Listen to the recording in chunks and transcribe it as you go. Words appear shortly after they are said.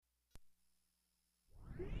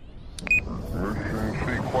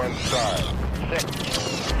Ignition start. 6,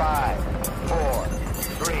 5, 4,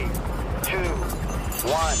 3, 2,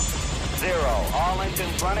 1, 0. All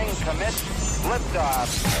engines running. Commit.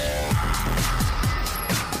 Liftoff.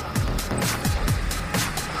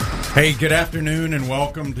 Hey, good afternoon and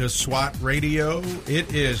welcome to SWAT Radio.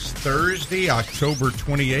 It is Thursday, October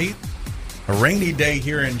 28th, a rainy day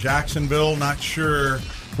here in Jacksonville. Not sure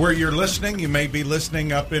where you're listening. You may be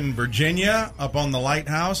listening up in Virginia, up on the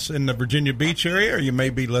Lighthouse in the Virginia Beach area, or you may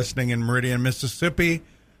be listening in Meridian, Mississippi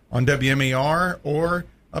on WMER, or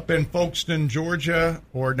up in Folkestone, Georgia,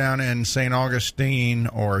 or down in St. Augustine,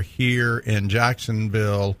 or here in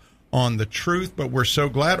Jacksonville on The Truth. But we're so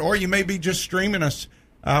glad. Or you may be just streaming us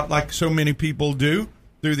out like so many people do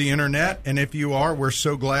through the internet. And if you are, we're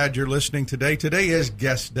so glad you're listening today. Today is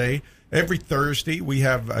Guest Day. Every Thursday, we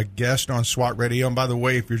have a guest on SWAT Radio. And by the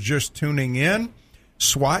way, if you're just tuning in,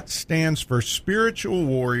 SWAT stands for Spiritual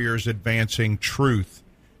Warriors Advancing Truth.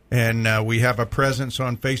 And we have a presence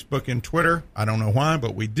on Facebook and Twitter. I don't know why,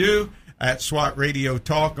 but we do, at SWAT Radio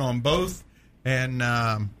Talk on both. And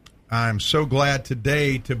I'm so glad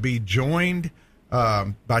today to be joined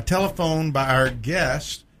by telephone by our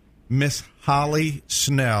guest, Miss Holly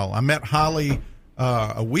Snell. I met Holly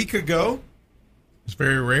a week ago. It's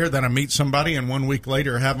very rare that I meet somebody and 1 week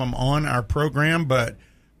later have them on our program, but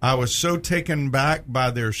I was so taken back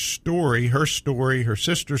by their story, her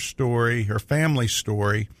sister's story, her family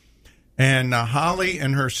story. And Holly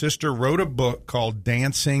and her sister wrote a book called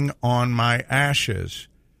Dancing on My Ashes.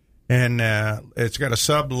 And it's got a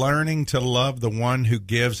sub, Learning to Love the One Who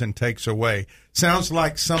Gives and Takes Away. Sounds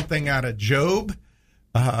like something out of Job.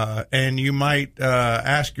 And you might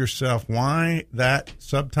ask yourself, why that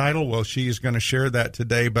subtitle? Well, she's going to share that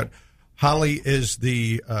today. But Holly is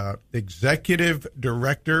the executive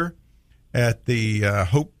director at the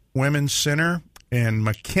Hope Women's Center in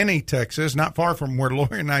McKinney, Texas, not far from where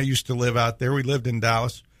Lori and I used to live out there. We lived in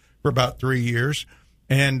Dallas for about 3 years.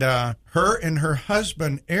 And her and her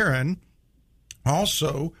husband, Aaron,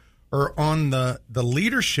 also are on the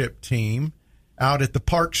leadership team out at the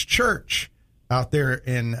Parks Church out there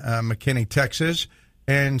in McKinney, Texas.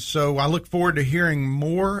 And so I look forward to hearing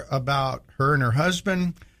more about her and her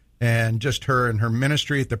husband and just her and her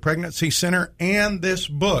ministry at the Pregnancy Center and this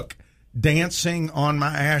book, Dancing on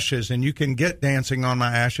My Ashes. And you can get Dancing on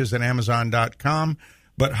My Ashes at Amazon.com.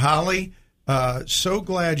 But Holly, so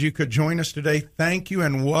glad you could join us today. Thank you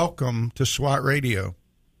and welcome to SWAT Radio.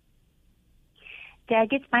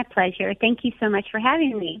 Doug, it's my pleasure. Thank you so much for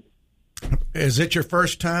having me. Is it your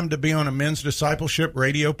first time to be on a men's discipleship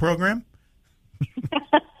radio program?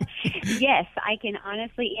 Yes, I can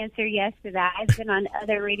honestly answer yes to that. I've been on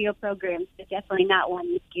other radio programs, but definitely not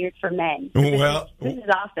one that's geared for men. Well, this is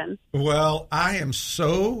awesome. Well, I am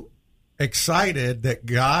so excited that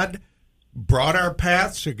God brought our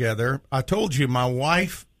paths together. I told you my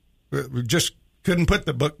wife just couldn't put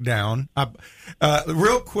the book down.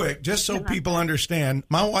 Real quick, just so people understand,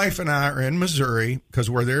 my wife and I are in Missouri because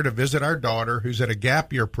we're there to visit our daughter who's at a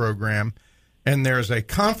gap year program, and there's a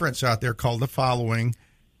conference out there called The Following,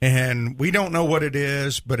 and we don't know what it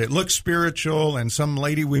is, but it looks spiritual, and some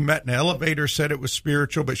lady we met in the elevator said it was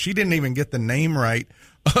spiritual, but she didn't even get the name right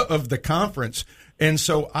of the conference. And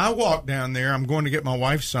so I walk down there, I'm going to get my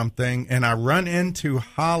wife something, and I run into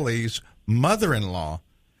Holly's mother-in-law.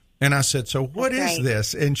 And I said, so what is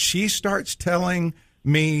this? And she starts telling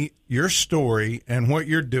me your story and what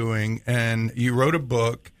you're doing. And you wrote a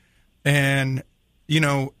book. And, you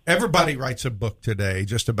know, everybody writes a book today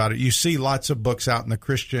just about it. You see lots of books out in the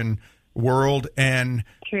Christian world. And,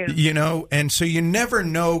 True. You know, and so you never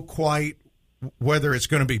know quite whether it's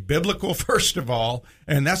going to be biblical, first of all.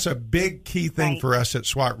 And that's a big key thing for us at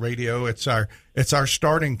SWAT Radio. It's our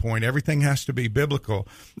starting point. Everything has to be biblical.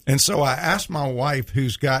 And so I asked my wife,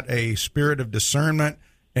 who's got a spirit of discernment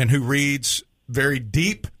and who reads very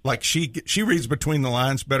deep, like she reads between the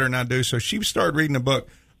lines better than I do. So she started reading the book.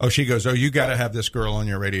 Oh, she goes, oh, you got to have this girl on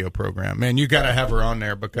your radio program. Man, you got to have her on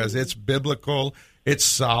there because it's biblical, it's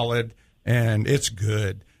solid, and it's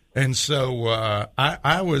good. And so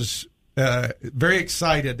I was very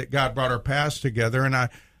excited that God brought our paths together. And I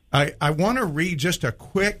want to read just a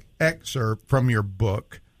quick excerpt from your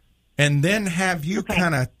book and then have you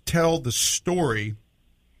kind of tell the story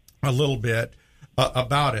a little bit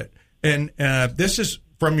about it. And this is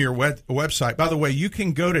from your website. By the way, you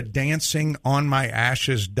can go to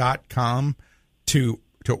dancingonmyashes.com to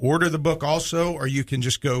order the book also, or you can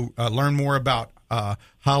just go learn more about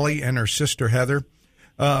Holly and her sister Heather.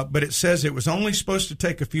 But it says it was only supposed to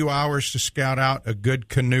take a few hours to scout out a good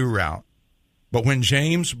canoe route. But when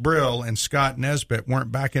James Brill and Scott Nesbitt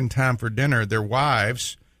weren't back in time for dinner, their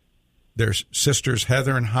wives their sisters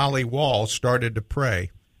Heather and Holly Wall started to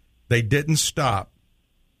pray. They didn't stop.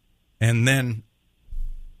 And then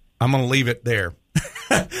I'm going to leave it there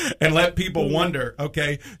and let people wonder,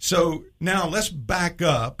 okay, so now let's back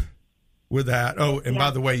up with that. Oh, and by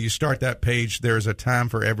the way, you start that page, there's a time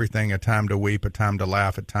for everything, a time to weep, a time to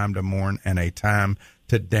laugh, a time to mourn, and a time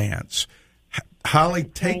to dance. Holly,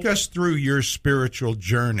 take us through your spiritual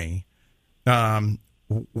journey.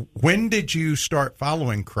 When did you start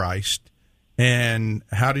following Christ, and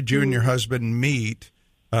how did you and your husband meet?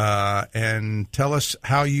 And tell us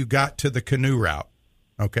how you got to the canoe route,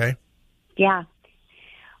 okay? Yeah.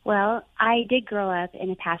 Well, I did grow up in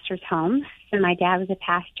a pastor's home. So my dad was a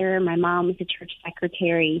pastor. My mom was a church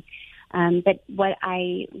secretary. But what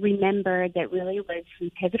I remember that really was some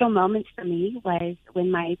pivotal moments for me was when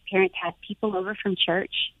my parents had people over from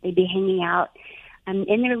church. They'd be hanging out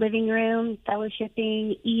in their living room,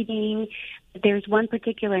 fellowshipping, eating. There's one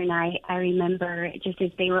particular night I remember just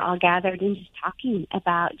as they were all gathered and just talking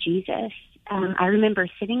about Jesus. I remember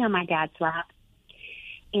sitting on my dad's lap,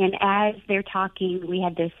 and as they're talking, we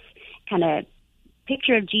had this kind of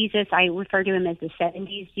picture of Jesus. I refer to him as the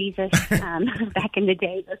 70s Jesus back in the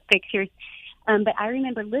day, those pictures. But I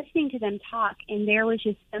remember listening to them talk, and there was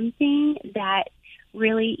just something that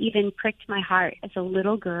really even pricked my heart as a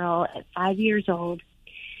little girl at 5 years old,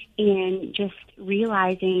 and just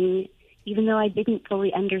realizing, even though I didn't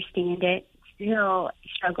fully understand it, still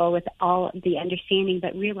struggle with all the understanding,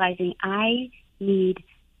 but realizing I need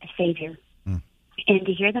a Savior. And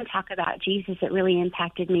to hear them talk about Jesus, it really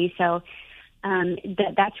impacted me. So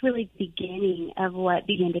that's really the beginning of what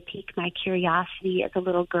began to pique my curiosity as a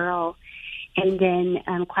little girl. And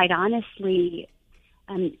then, quite honestly,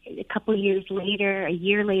 a couple of years later, a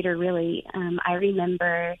year later, really, I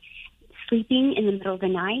remember sleeping in the middle of the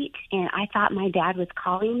night, and I thought my dad was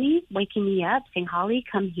calling me, waking me up, saying, "Holly,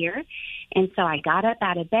 come here." And so I got up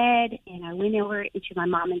out of bed, and I went over into my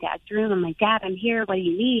mom and dad's room. I'm like, "Dad, I'm here. What do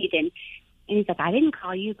you need?" And he's like, "I didn't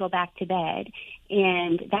call you. Go back to bed."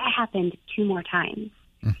 And that happened 2 more times.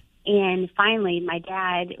 And finally, my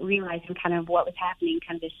dad, realizing kind of what was happening,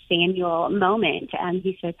 kind of this Samuel moment,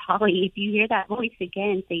 he says, "Holly, if you hear that voice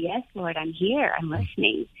again, say, 'Yes, Lord, I'm here. I'm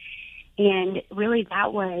listening.'" And really,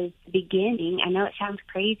 that was the beginning. I know it sounds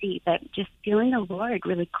crazy, but just feeling the Lord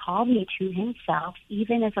really called me to himself,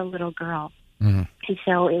 even as a little girl. And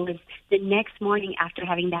so it was the next morning after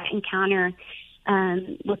having that encounter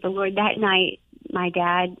with the Lord that night, my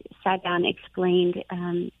dad sat down and explained,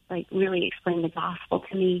 really explained the gospel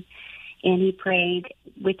to me. And he prayed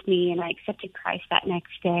with me, and I accepted Christ that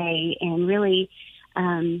next day. And really,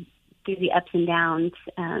 through the ups and downs,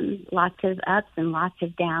 lots of ups and lots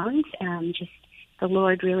of downs, just the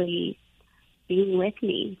Lord really being with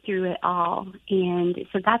me through it all. And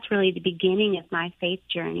so that's really the beginning of my faith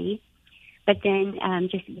journey. But then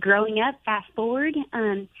just growing up, fast forward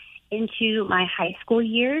into my high school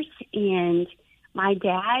years, and my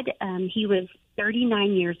dad, he was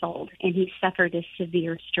 39 years old, and he suffered a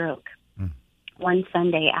severe stroke one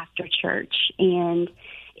Sunday after church, and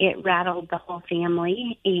it rattled the whole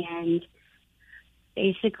family, and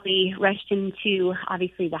basically rushed him to,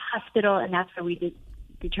 obviously, the hospital, and that's where we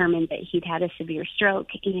determined that he'd had a severe stroke,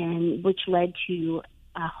 and which led to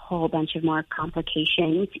a whole bunch of more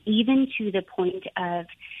complications, even to the point of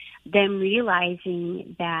them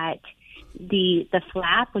realizing that the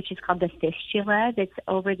flap, which is called the fistula that's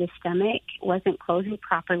over the stomach, wasn't closing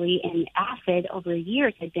properly, and acid over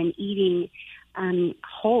years had been eating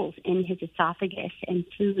holes in his esophagus, and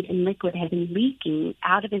food and liquid had been leaking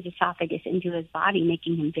out of his esophagus into his body,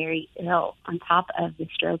 making him very ill on top of the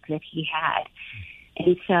stroke that he had.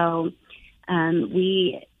 And so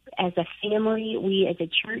we, as a family, we as a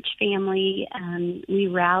church family, we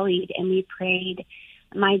rallied and we prayed.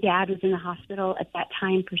 My dad was in the hospital at that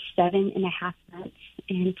time for 7.5 months,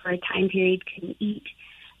 and for a time period couldn't eat,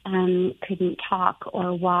 couldn't talk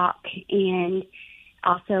or walk, and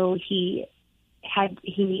also he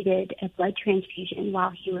needed a blood transfusion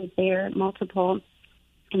while he was there, multiple.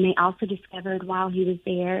 And they also discovered while he was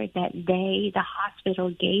there that the hospital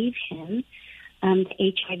gave him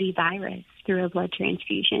the HIV virus through a blood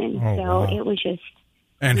transfusion. Wow. It was just.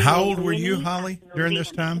 And how old were you, Holly, during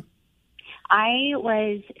this time? I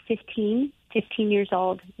was 15 years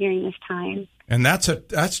old during this time. And that's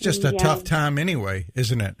just a tough time anyway,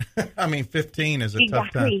 isn't it? I mean, 15 is a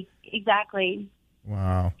tough time. Exactly.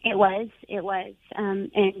 Wow. It was.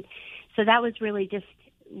 And so that was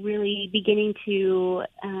really beginning to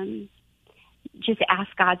just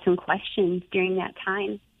ask God some questions during that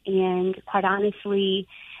time. And quite honestly,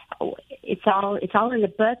 it's all in the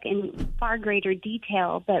book in far greater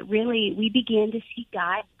detail. But really, we began to see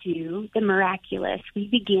God do the miraculous. We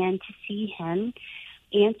began to see Him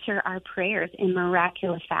answer our prayers in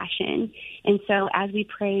miraculous fashion. And so as we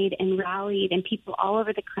prayed and rallied, and people all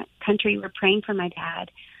over the country were praying for my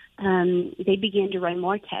dad, they began to run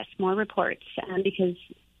more tests, more reports, because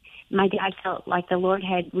my dad felt like the Lord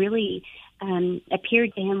had really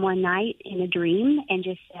appeared to him one night in a dream and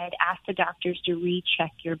just said, ask the doctors to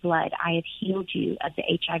recheck your blood. I have healed you of the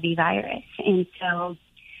HIV virus. And so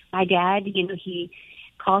my dad, he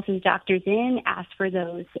calls his doctors in, asks for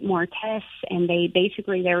those more tests, and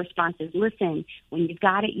their response is, listen, when you've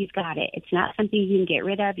got it, you've got it. It's not something you can get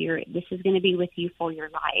rid of. This is going to be with you for your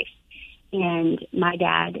life. And my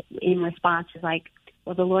dad, in response, is like,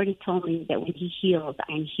 well, the Lord has told me that when He heals,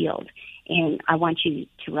 I'm healed, and I want you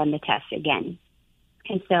to run the test again.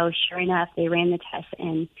 And so, sure enough, they ran the test,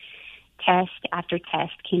 and test after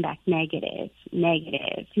test came back negative. Wow.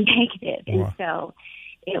 And so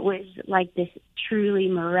it was like this truly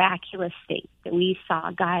miraculous thing that we saw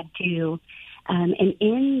God do. And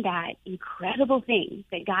in that incredible thing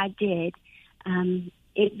that God did,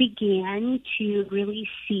 it began to really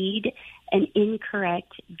seed an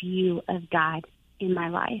incorrect view of God in my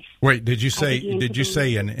life. Wait, did you say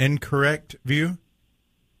an incorrect view?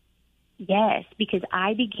 Yes, because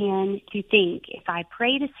I began to think if I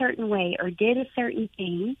prayed a certain way or did a certain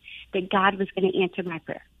thing, that God was going to answer my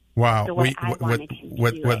prayer. Wow.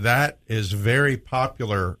 That is very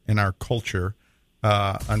popular in our culture,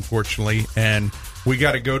 unfortunately. And we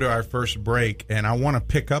got to go to our first break. And I want to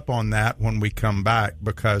pick up on that when we come back,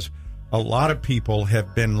 because a lot of people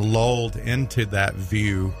have been lulled into that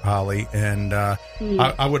view, Holly. And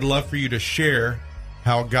I would love for you to share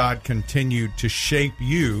how God continued to shape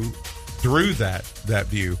you through that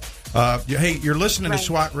view. Hey, you're listening to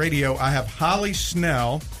SWAT Radio. I have Holly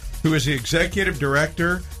Snell, who is the executive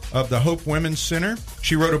director of the Hope Women's Center.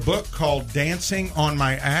 She wrote a book called Dancing on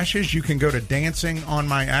My Ashes. You can go to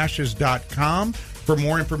dancingonmyashes.com for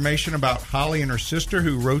more information about Holly and her sister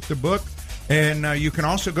who wrote the book. And you can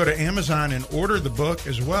also go to Amazon and order the book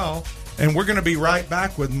as well. And we're going to be right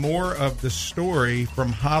back with more of the story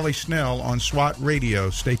from Holly Snell on SWAT Radio.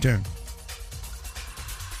 Stay tuned.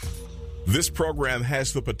 This program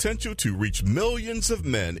has the potential to reach millions of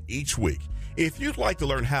men each week. If you'd like to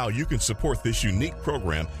learn how you can support this unique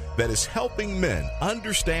program that is helping men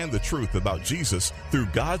understand the truth about Jesus through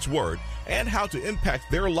God's Word and how to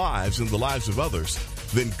impact their lives and the lives of others,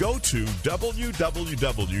 then go to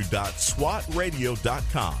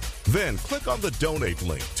www.swatradio.com. Then click on the donate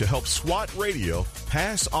link to help SWAT Radio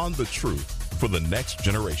pass on the truth for the next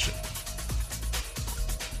generation.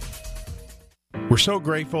 We're so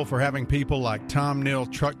grateful for having people like Tom Neal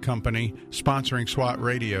Truck Company sponsoring SWAT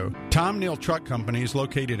Radio. Tom Neal Truck Company is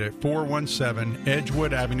located at 417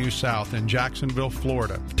 Edgewood Avenue South in Jacksonville,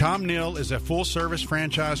 Florida. Tom Neal is a full-service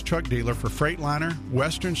franchise truck dealer for Freightliner,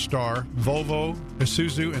 Western Star, Volvo,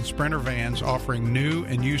 Isuzu, and Sprinter vans, offering new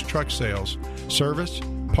and used truck sales, service,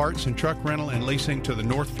 parts and truck rental and leasing to the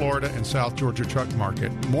North Florida and South Georgia truck market.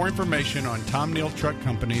 More information on Tom Neal Truck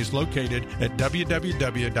Company is located at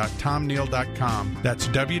www.tomneal.com. That's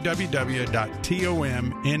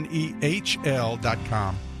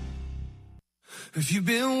www.tomnehl.com. If you've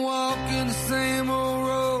been walking the same old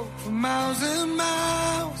road for miles and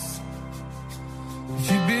miles, if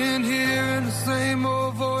you've been hearing the same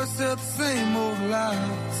old voice at the same old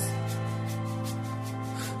lies,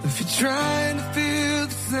 if you're trying to fill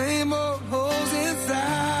the same old holes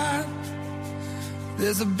inside,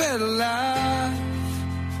 there's a better life.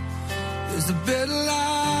 There's a better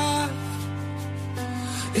life.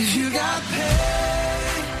 If you got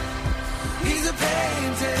pain, he's a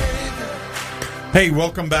pain taker. Hey,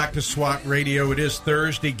 welcome back to SWAT Radio. It is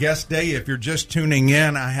Thursday guest day. If you're just tuning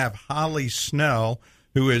in, I have Holly Snell,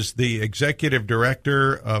 who is the executive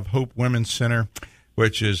director of Hope Women's Center,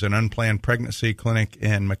 which is an unplanned pregnancy clinic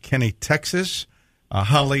in McKinney, Texas.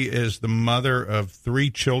 Holly is the mother of 3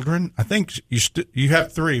 children. I think you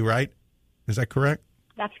have 3, right? Is that correct?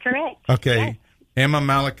 That's correct. Okay. Yes. Emma,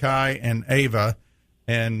 Malachi, and Ava.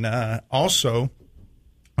 And also,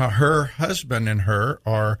 her husband and her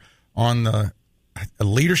are on the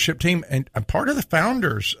leadership team and a part of the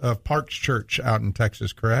founders of Parks Church out in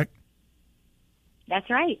Texas, correct? That's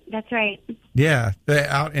right. That's right. Yeah,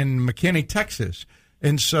 out in McKinney, Texas.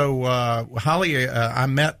 And so, Holly, I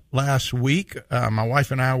met last week. My wife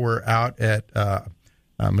and I were out at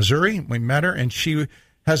Missouri. We met her, and she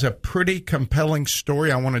has a pretty compelling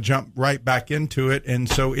story. I want to jump right back into it. And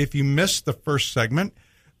so if you missed the first segment,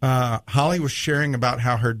 Holly was sharing about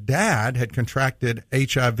how her dad had contracted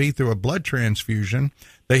HIV through a blood transfusion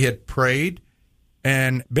They had prayed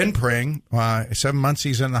and been praying. 7 months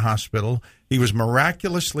he's in the hospital. He was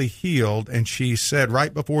miraculously healed, and she said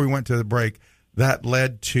right before we went to the break that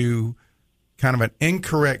led to kind of an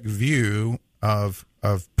incorrect view of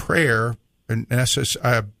prayer and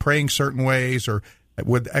praying certain ways or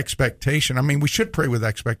with expectation. I mean, we should pray with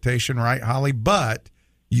expectation, right, Holly? But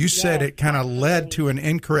you said it kind of led to an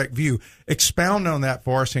incorrect view. Expound on that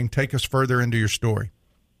for us and take us further into your story.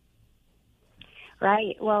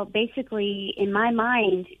 Right. Well, basically, in my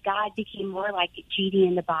mind, God became more like a genie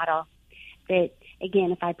in the bottle. That,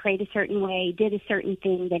 again, if I prayed a certain way, did a certain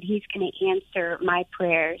thing, that he's going to answer my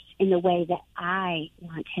prayers in the way that I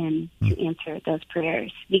want him to answer those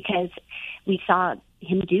prayers. Because we saw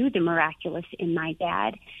him do the miraculous in my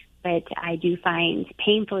dad, but I do find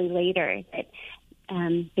painfully later that,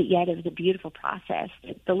 but yet it was a beautiful process.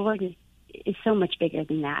 The Lord is so much bigger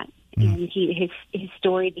than that. And his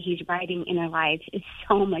story that he's writing in our lives is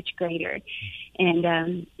so much greater.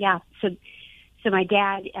 And, So my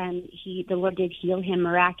dad, the Lord did heal him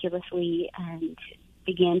miraculously and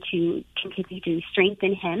began to continue to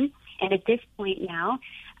strengthen him. And at this point now,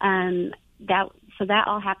 that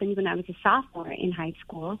all happened when I was a sophomore in high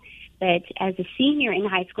school. But as a senior in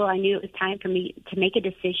high school, I knew it was time for me to make a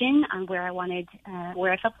decision on where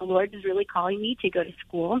I felt the Lord was really calling me to go to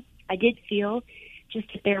school. I did feel just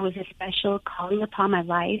that there was a special calling upon my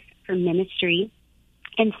life for ministry.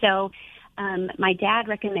 And so my dad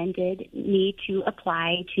recommended me to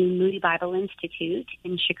apply to Moody Bible Institute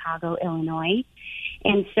in Chicago, Illinois.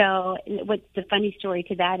 And so what's the funny story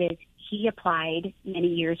to that is he applied many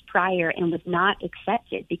years prior and was not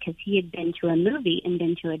accepted because he had been to a movie and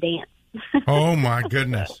been to a dance. Oh, my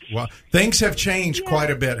goodness. Well, things have changed quite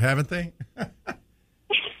a bit, haven't they?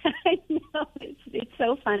 I know. It's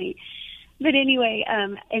so funny. But anyway,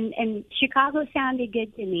 and Chicago sounded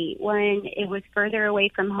good to me. When it was further away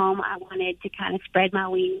from home, I wanted to kind of spread my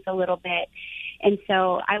wings a little bit. And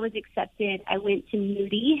so I was accepted. I went to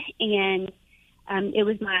Moody, and it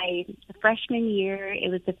was my freshman year. It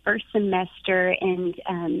was the first semester, and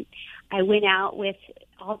I went out with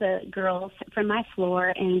all the girls from my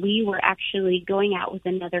floor, and we were actually going out with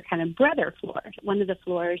another kind of brother floor, one of the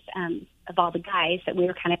floors of all the guys that we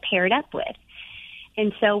were kind of paired up with.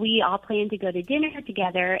 And so we all planned to go to dinner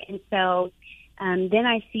together. And so then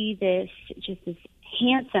I see this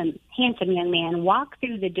handsome young man walk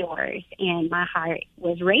through the doors, and my heart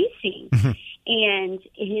was racing. And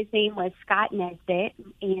his name was Scott Nesbitt.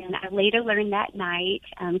 And I later learned that night,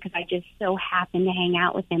 because I just so happened to hang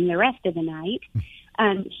out with him the rest of the night,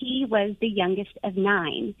 he was the youngest of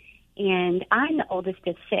 9. And I'm the oldest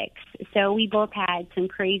of 6. So we both had some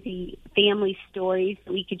crazy family stories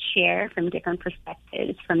that we could share from different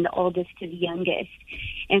perspectives, from the oldest to the youngest.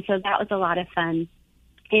 And so that was a lot of fun.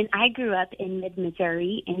 And I grew up in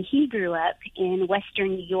mid-Missouri, and he grew up in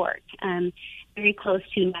western New York, very close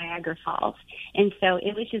to Niagara Falls. And so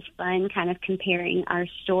it was just fun kind of comparing our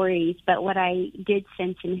stories. But what I did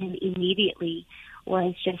sense in him immediately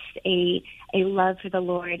was just a love for the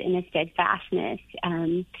Lord and a steadfastness.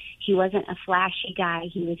 He wasn't a flashy guy.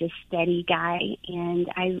 He was a steady guy. And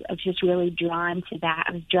I was just really drawn to that.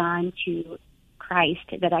 I was drawn to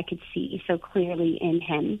Christ that I could see so clearly in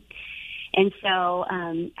him. And so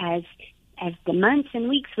as the months and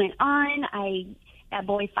weeks went on, that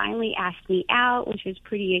boy finally asked me out, which was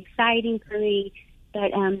pretty exciting for me.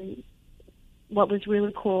 But what was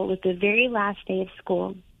really cool was the very last day of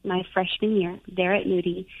school, my freshman year there at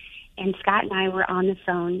Moody, and Scott and I were on the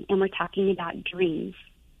phone, and we're talking about dreams.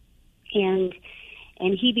 And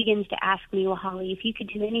he begins to ask me, well, Holly, if you could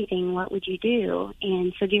do anything, what would you do?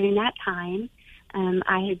 And so during that time,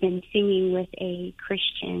 I had been singing with a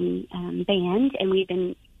Christian band, and we've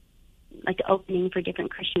been like opening for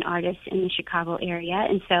different Christian artists in the Chicago area.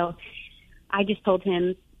 And so I just told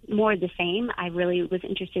him more of the same. I really was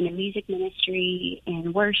interested in music ministry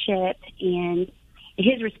and worship, and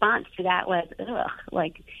his response to that was,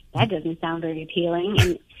 like, that doesn't sound very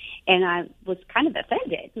appealing. And I was kind of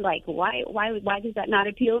offended. Like, why does that not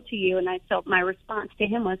appeal to you? And I felt my response to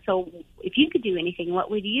him was, so if you could do anything, what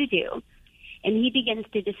would you do? And he begins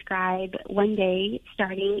to describe one day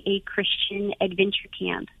starting a Christian adventure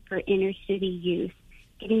camp for inner city youth,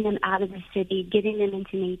 getting them out of the city, getting them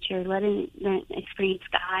into nature, letting them experience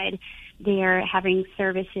God there, having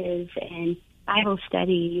services and Bible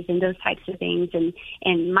studies and those types of things.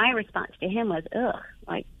 And my response to him was,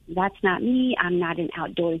 like, that's not me. I'm not an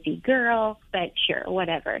outdoorsy girl, but sure,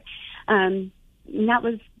 whatever. And that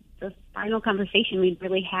was the final conversation we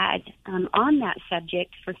really had on that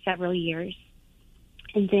subject for several years.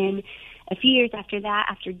 And then a few years after that,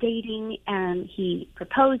 after dating, he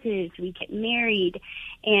proposes, we get married,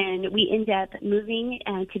 And we ended up moving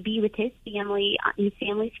to be with his family on his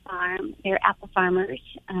family's farm. They're apple farmers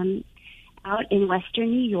out in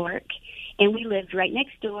western New York. And we lived right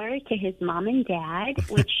next door to his mom and dad,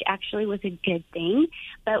 which actually was a good thing.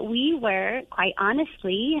 But we were, quite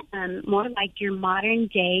honestly, more like your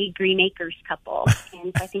modern-day Green Acres couple.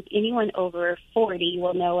 And so I think anyone over 40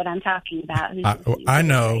 will know what I'm talking about. I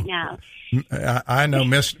know. Right now. I know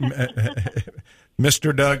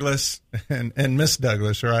Mr. Douglas and Miss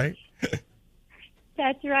Douglas, right?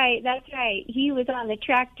 That's right. He was on the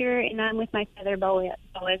tractor, and I'm with my feather boa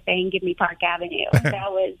saying, "Give me Park Avenue." That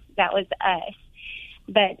was us.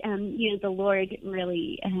 But the Lord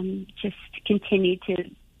really just continued to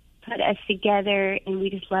put us together, and we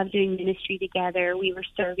just loved doing ministry together. We were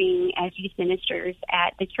serving as youth ministers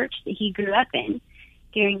at the church that he grew up in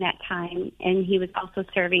during that time, and he was also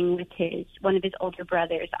serving with one of his older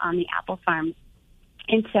brothers on the apple farm.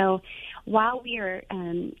 And so while we are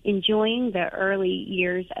enjoying the early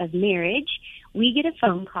years of marriage, we get a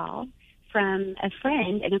phone call from a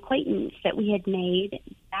friend, an acquaintance that we had made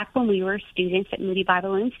back when we were students at Moody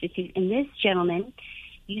Bible Institute. And this gentleman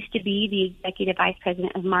used to be the executive vice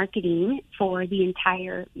president of marketing for the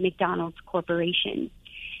entire McDonald's Corporation.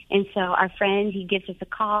 And so our friend, he gives us a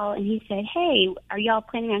call, and he said, "Hey, are y'all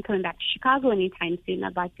planning on coming back to Chicago anytime soon?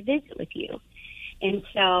 I'd like to visit with you." And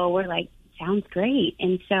so we're like, sounds great.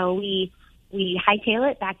 And so we hightail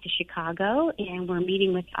it back to Chicago, and we're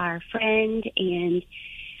meeting with our friend, and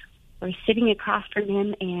we're sitting across from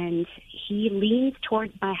him, and he leans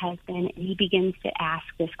towards my husband, and he begins to ask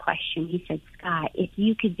this question. He said, "Scott, if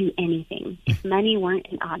you could do anything, if money weren't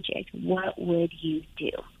an object, what would you do?"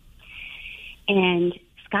 And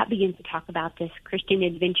Scott begins to talk about this Christian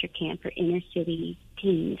adventure camp for inner city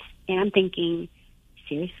teens. And I'm thinking,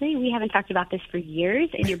 seriously, we haven't talked about this for years,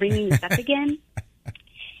 and you're bringing this up again?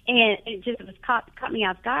 And it just was caught me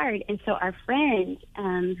off guard. And so our friend,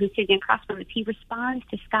 who's sitting across from us, he responds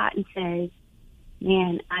to Scott and says,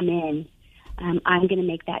 "Man, I'm in. I'm going to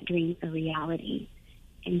make that dream a reality."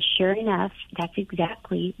 And sure enough, that's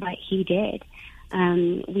exactly what he did.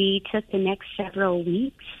 We took the next several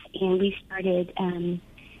weeks, and we started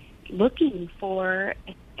looking for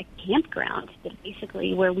a campground,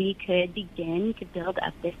 basically, where we could begin to build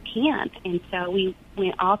up this camp. And so we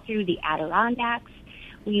went all through the Adirondacks.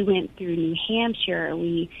 We went through New Hampshire.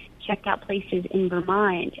 We checked out places in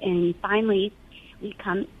Vermont. And finally, we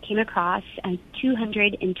came across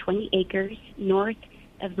 220 acres north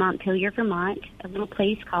of Montpelier, Vermont, a little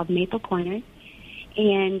place called Maple Corner.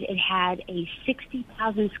 And it had a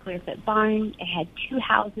 60,000 square foot barn. It had 2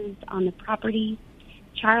 houses on the property.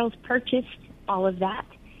 Charles purchased all of that.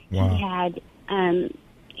 Wow.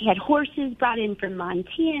 He had horses brought in from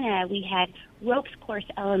Montana. We had ropes course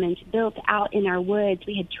elements built out in our woods.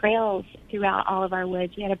 We had trails throughout all of our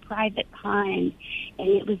woods. We had a private pond, and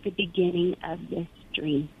it was the beginning of this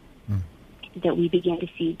dream that we began to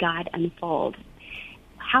see God unfold.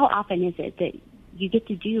 How often is it that you get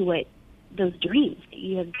to do what those dreams that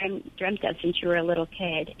you have dreamt of since you were a little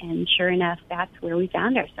kid? And sure enough, that's where we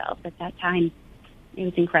found ourselves at that time. It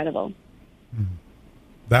was incredible.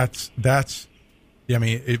 That's. I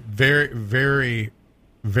mean, it very, very,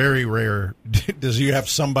 very rare. Does you have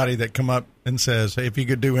somebody that come up and says, "Hey, if you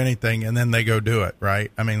could do anything," and then they go do it, right?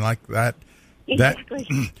 I mean, like that.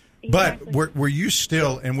 Exactly. But were you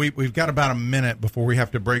still? And we've got about a minute before we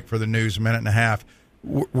have to break for the news. A minute and a half.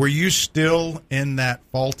 Were you still in that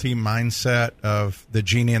faulty mindset of the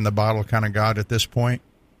genie in the bottle kind of God at this point?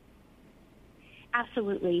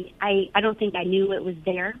 Absolutely. I don't think I knew it was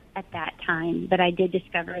there at that time, but I did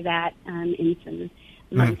discover that in some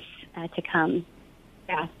months to come.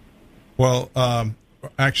 Yeah. Well,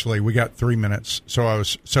 actually, we got 3 minutes. We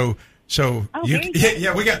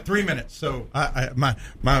got 3 minutes. So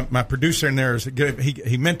my producer in there is good.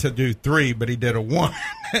 He meant to do 3, but he did a 1,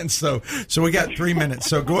 and so we got 3 minutes.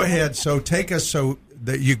 So go ahead. So take us. So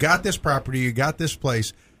that you got this property, you got this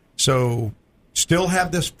place. So still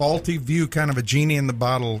have this faulty view, kind of a genie in the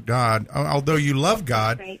bottle, God. Although you love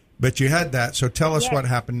God, right, but you had that. So tell us what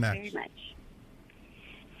happened next. Very much.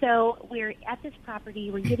 So we're at this property,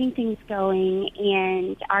 we're getting things going,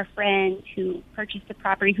 and our friend who purchased the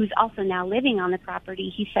property, who's also now living on the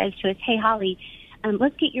property, he says to us, "Hey, Holly,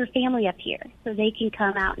 let's get your family up here so they can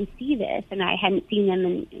come out and see this." And I hadn't seen them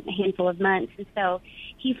in a handful of months, and so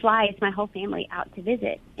he flies my whole family out to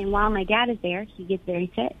visit. And while my dad is there, he gets very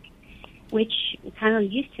sick, which is kind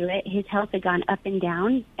of used to it. His health had gone up and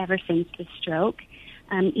down ever since the stroke,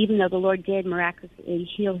 even though the Lord did miraculously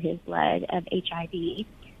heal his blood of HIV.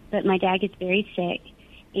 But my dad gets very sick,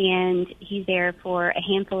 and he's there for a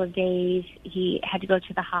handful of days. He had to go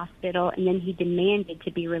to the hospital, and then he demanded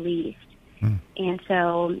to be released. And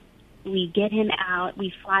so we get him out.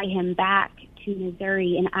 We fly him back to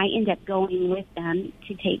Missouri, and I end up going with them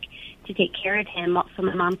to take care of him so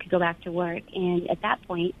my mom could go back to work. And at that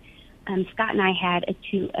point, Scott and I had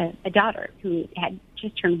a daughter who had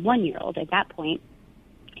just turned 1-year-old at that point.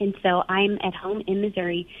 And so I'm at home in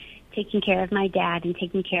Missouri taking care of my dad and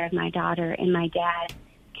taking care of my daughter, and my dad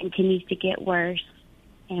continues to get worse,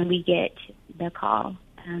 and we get the call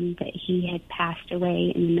that he had passed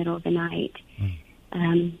away in the middle of the night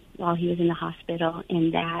while he was in the hospital,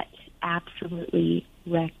 and that absolutely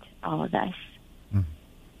wrecked all of us.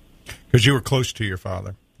 Because you were close to your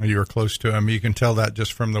father. You were close to him. You can tell that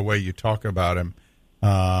just from the way you talk about him.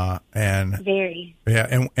 And very.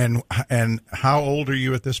 Yeah, and how old are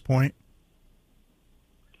you at this point?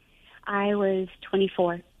 I was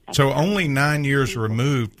 24. So only 9 years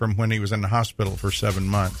removed from when he was in the hospital for 7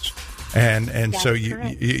 months. And so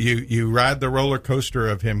you ride the roller coaster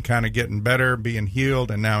of him kind of getting better, being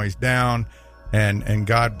healed, and now he's down, and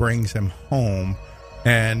God brings him home,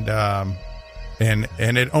 and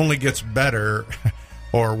it only gets better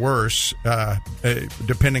or worse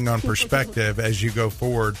depending on perspective as you go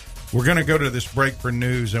forward. We're going to go to this break for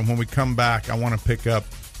news, and when we come back, I want to pick up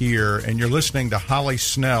here. And you're listening to Holly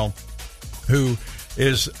Snell, who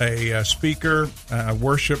is a speaker,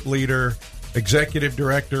 worship leader, executive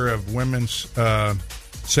director of Women's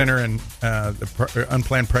Center and the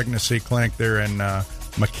Unplanned Pregnancy Clinic there in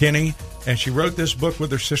McKinney. And she wrote this book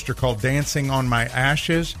with her sister called Dancing on My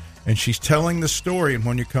Ashes. And she's telling the story. And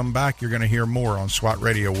when you come back, you're going to hear more on SWAT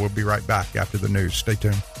Radio. We'll be right back after the news. Stay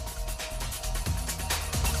tuned.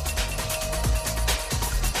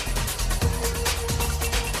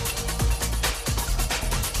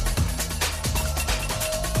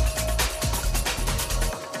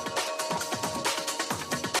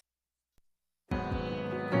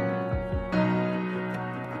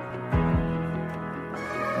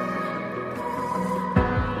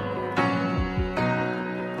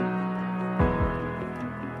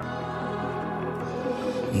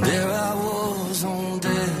 There I was on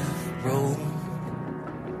death row,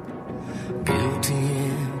 guilty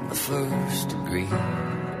in the first degree.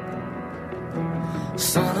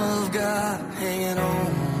 Son of God hanging on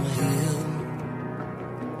a hill.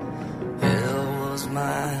 Hell was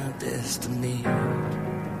my destiny.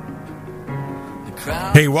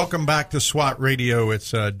 Hey, welcome back to SWAT Radio.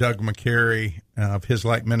 It's Doug McCary of His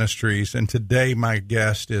Light Ministries, and today my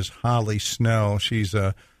guest is Holly Snell. She's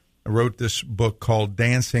wrote this book called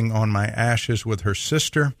Dancing on My Ashes with her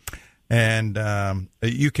sister. And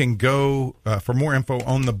you can go, for more info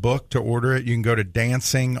on the book to order it, you can go to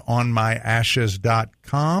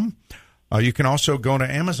dancingonmyashes.com. You can also go to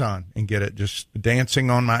Amazon and get it, just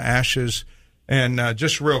Dancing on My Ashes. And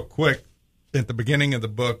just real quick, at the beginning of the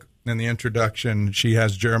book, in the introduction, she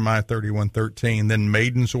has Jeremiah 31:13. Then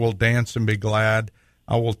maidens will dance and be glad.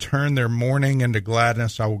 I will turn their mourning into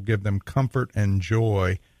gladness. I will give them comfort and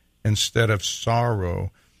joy instead of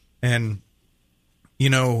sorrow. And,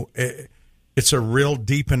 you know, it's a real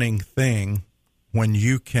deepening thing when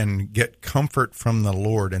you can get comfort from the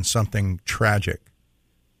Lord in something tragic.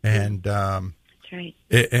 And that's right.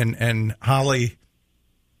 And Holly,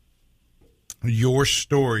 your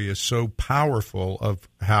story is so powerful of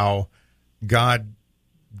how God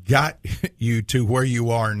got you to where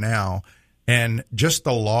you are now. And just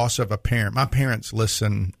the loss of a parent. My parents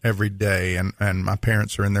listen every day, and my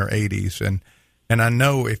parents are in their 80s. And I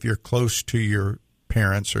know if you're close to your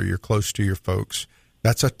parents or you're close to your folks,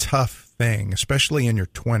 that's a tough thing, especially in your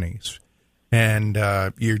 20s. And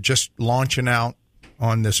you're just launching out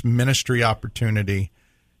on this ministry opportunity,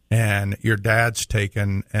 and your dad's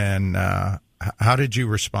taken. And how did you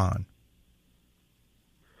respond?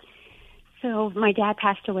 So my dad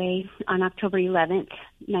passed away on October 11th,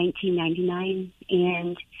 1999,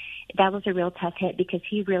 and that was a real tough hit because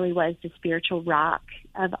he really was the spiritual rock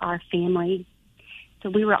of our family. So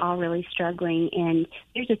we were all really struggling, and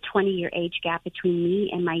there's a 20-year age gap between me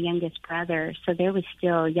and my youngest brother, so there was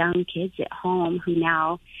still young kids at home who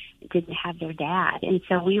now didn't have their dad. And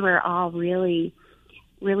so we were all really,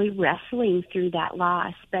 really wrestling through that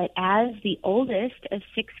loss. But as the oldest of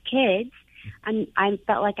 6 kids, I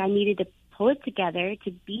felt like I needed to pull it together,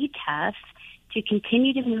 to be tough, to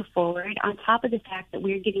continue to move forward, on top of the fact that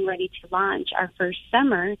we're getting ready to launch our first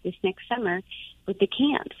summer, this next summer, with the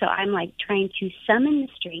camp. So I'm like trying to summon the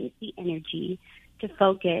strength, the energy to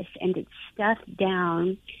focus and to stuff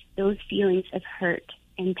down those feelings of hurt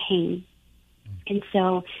and pain. And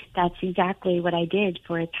so that's exactly what I did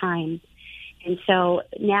for a time. And so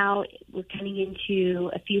now we're coming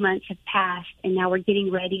into a few months have passed, and now we're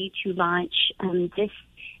getting ready to launch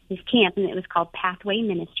this camp, and it was called Pathway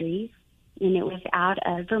Ministries, and it was out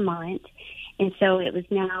of Vermont. And so it was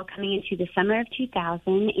now coming into the summer of 2000,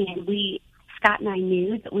 and Scott and I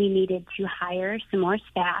knew that we needed to hire some more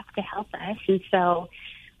staff to help us. And so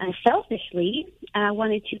selfishly, I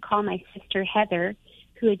wanted to call my sister Heather,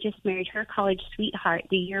 who had just married her college sweetheart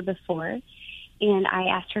the year before. And I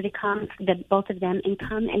asked her to come, both of them, and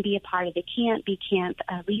come and be a part of the camp, be camp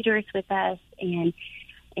leaders with us. And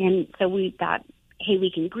so we thought, hey,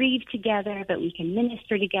 we can grieve together, but we can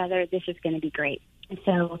minister together. This is going to be great. And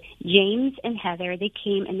so James and Heather, they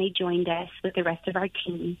came and they joined us with the rest of our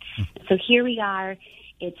team. So here we are.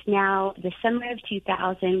 It's now the summer of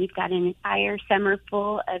 2000. We've got an entire summer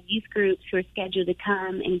full of youth groups who are scheduled to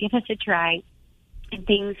come and give us a try. And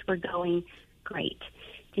things were going great.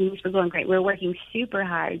 We're working super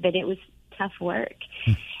hard, but it was tough work.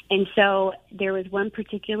 And so there was one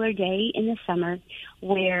particular day in the summer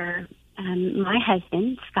where my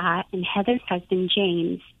husband, Scott, and Heather's husband,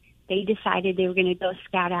 James, they decided they were going to go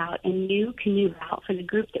scout out a new canoe route for the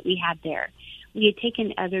group that we had there. We had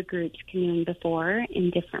taken other groups canoeing before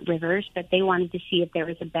in different rivers, but they wanted to see if there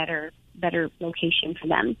was a better location for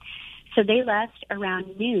them. So they left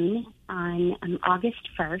around noon on August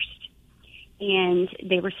 1st, and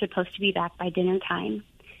they were supposed to be back by dinner time.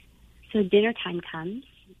 So dinner time comes,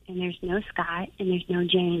 and there's no Scott, and there's no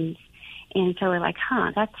James. And so we're like,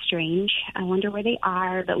 that's strange. I wonder where they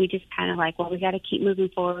are. But we just kind of like, well, we got to keep moving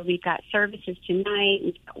forward. We've got services tonight,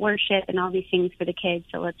 we've got worship and all these things for the kids.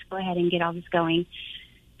 So let's go ahead and get all this going.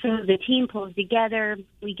 So the team pulls together.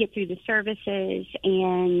 We get through the services,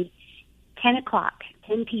 and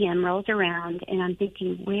 10 p.m. rolls around, and I'm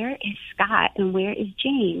thinking, where is Scott and where is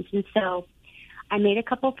James? And so I made a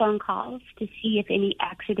couple phone calls to see if any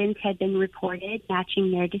accidents had been reported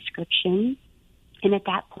matching their description. And at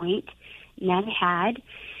that point, none had.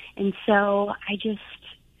 And so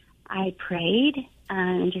I prayed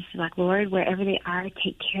and just like, Lord, wherever they are,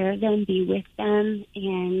 take care of them, be with them.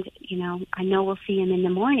 And, I know we'll see them in the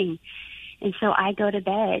morning. And so I go to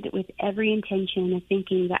bed with every intention of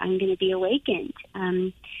thinking that I'm going to be awakened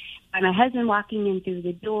by my husband walking in through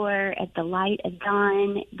the door at the light of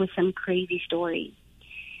dawn with some crazy story.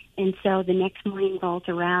 And so the next morning rolls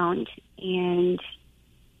around, and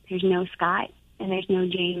there's no Scott and there's no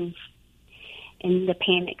James. And the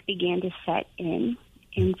panic began to set in.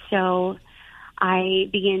 And so I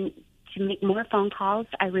began to make more phone calls.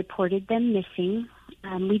 I reported them missing.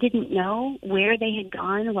 We didn't know where they had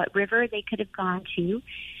gone, what river they could have gone to.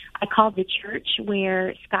 I called the church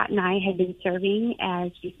where Scott and I had been serving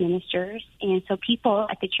as youth ministers. And so people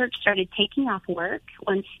at the church started taking off work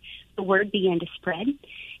once the word began to spread.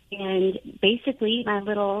 And basically my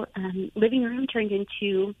little living room turned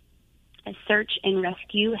into a search and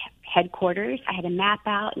rescue headquarters. I had a map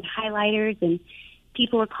out and highlighters, and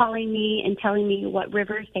people were calling me and telling me what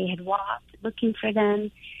rivers they had walked, looking for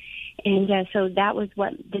them. And so that was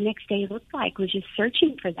what the next day looked like, was just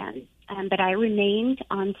searching for them. But I remained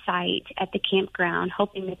on site at the campground,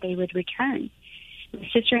 hoping that they would return. My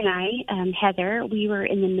sister and I, Heather, we were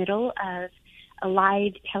in the middle of a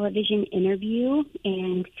live television interview,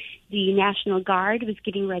 and the National Guard was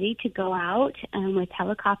getting ready to go out with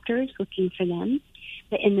helicopters looking for them.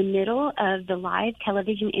 But in the middle of the live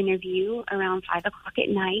television interview around 5 o'clock at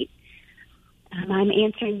night, I'm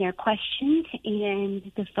answering their questions,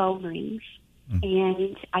 and the phone rings.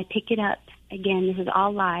 And I pick it up. Again, this is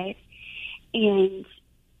all live. And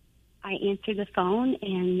I answer the phone,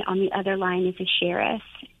 and on the other line is a sheriff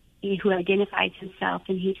who identifies himself,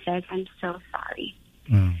 and he says, I'm so sorry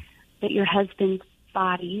that your husband's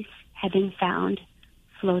bodies have been found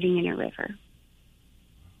floating in a river.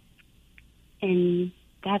 And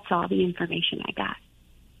that's all the information I got.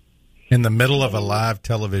 In the middle of a live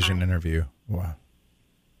television interview. Wow.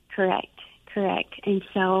 Correct. And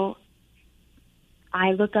so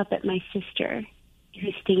I look up at my sister,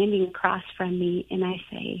 who's standing across from me, and I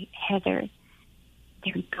say, Heather,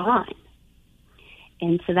 they're gone.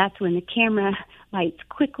 And so that's when the camera lights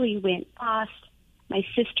quickly went off. My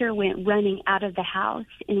sister went running out of the house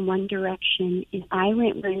in one direction, and I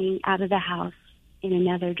went running out of the house in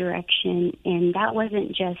another direction. And that wasn't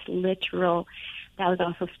just literal, that was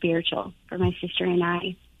also spiritual for my sister and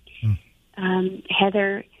I.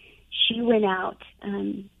 Heather, she went out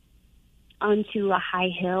onto a high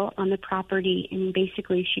hill on the property, and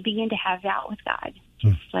basically she began to have out with God.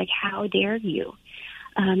 Just like, how dare you?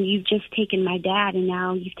 You've just taken my dad, and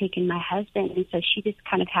now you've taken my husband. And so she just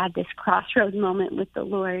kind of had this crossroad moment with the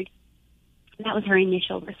Lord. And that was her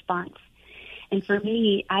initial response. And for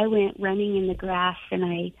me, I went running in the grass, and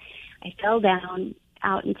I fell down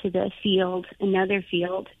out into the field, another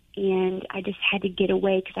field, and I just had to get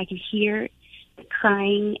away because I could hear the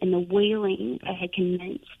crying and the wailing that had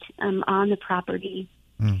commenced on the property.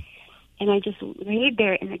 And I just laid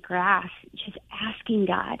there in the grass, just asking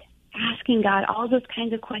God all those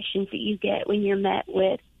kinds of questions that you get when you're met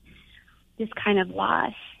with this kind of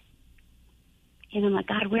loss. And I'm like,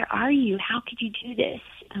 God, where are you? How could you do this?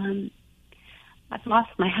 I've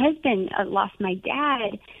lost my husband. I've lost my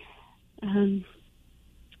dad.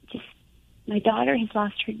 Just my daughter has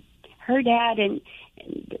lost her dad, and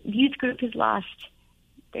the youth group has lost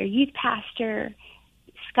their youth pastor.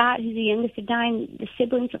 Scott, who's the youngest of 9, the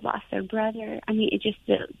siblings have lost their brother. I mean, it just,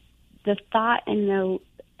 the thought and the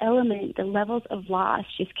element, the levels of loss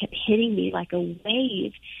just kept hitting me like a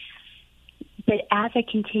wave. But as I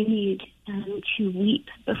continued to weep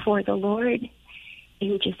before the Lord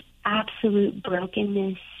in just absolute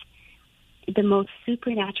brokenness, the most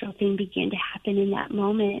supernatural thing began to happen in that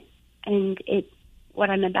moment. And what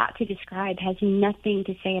I'm about to describe has nothing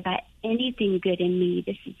to say about anything good in me.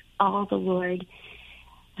 This is all the Lord.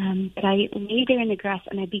 But I lay there in the grass,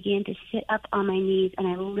 and I began to sit up on my knees, and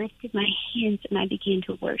I lifted my hands, and I began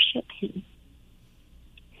to worship him.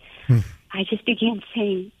 I just began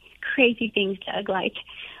saying crazy things, Doug, like,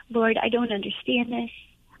 Lord, I don't understand this.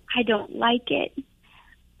 I don't like it.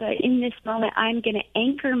 But in this moment, I'm going to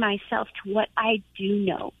anchor myself to what I do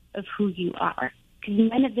know of who you are, because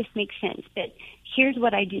none of this makes sense. But here's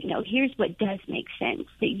what I do know. Here's what does make sense,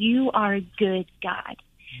 that you are a good God,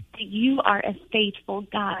 that you are a faithful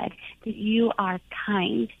God, that you are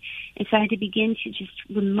kind. And so I had to begin to just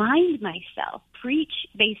remind myself, preach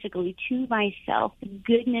basically to myself the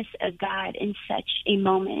goodness of God in such a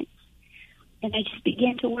moment. And I just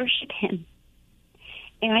began to worship him.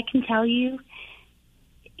 And I can tell you,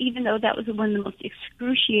 even though that was one of the most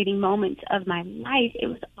excruciating moments of my life, it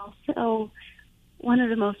was also one of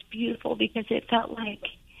the most beautiful, because it felt like,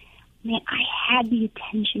 man, I had the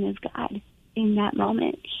attention of God in that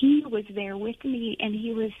moment. He was there with me, and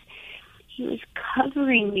he was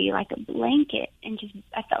covering me like a blanket, and just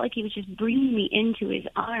I felt like he was just bringing me into his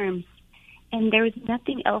arms, and there was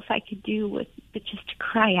nothing else I could do but just to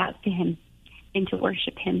cry out to him and to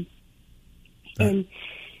worship him. And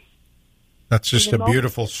that's just a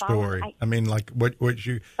beautiful story. I mean, like what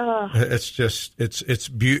you, it's just,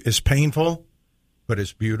 it's painful, but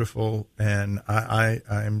it's beautiful. And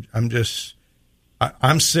I'm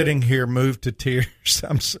sitting here moved to tears.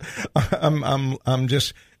 I'm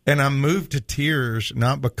moved to tears,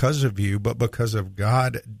 not because of you, but because of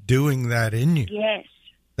God doing that in you. Yes.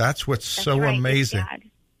 That's what's so amazing.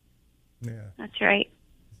 Yeah. That's right.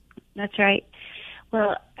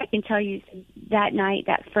 Well, I can tell you that night,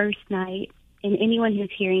 that first night, and anyone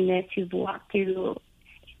who's hearing this, who's walked through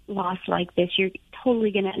loss like this, you're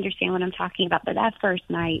totally going to understand what I'm talking about. But that first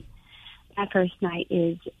night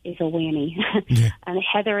is a whammy. Yeah. And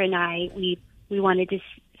Heather and I, we wanted to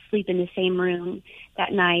sleep in the same room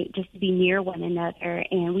that night just to be near one another,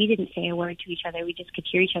 and we didn't say a word to each other. We just could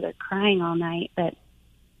hear each other crying all night. But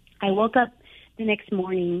I woke up the next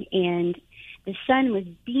morning, and the sun was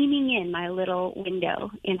beaming in my little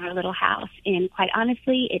window in our little house. And quite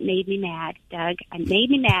honestly, it made me mad, Doug. It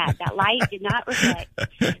made me mad. That light did not reflect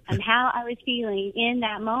on how I was feeling in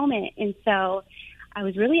that moment. And so I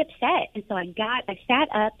was really upset. And so I sat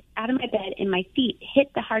up out of my bed, and my feet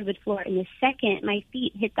hit the hardwood floor. And the second my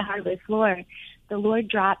feet hit the hardwood floor, the Lord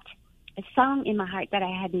dropped a song in my heart that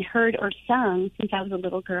I hadn't heard or sung since I was a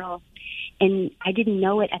little girl. And I didn't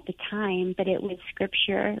know it at the time, but it was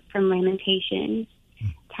scripture from Lamentations,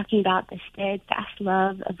 talking about the steadfast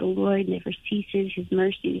love of the Lord never ceases. His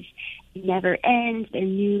mercies never end. They're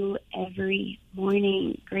new every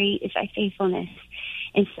morning. Great is thy faithfulness.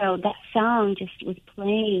 And so that song just was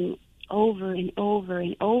playing over and over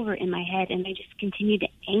and over in my head. And I just continued to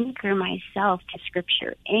anchor myself to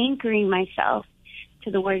scripture, anchoring myself to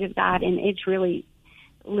the word of God. And it's really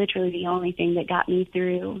literally the only thing that got me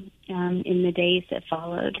through in the days that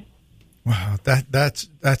followed. Wow,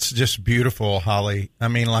 that's just beautiful, Holly. I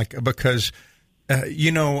mean, like, because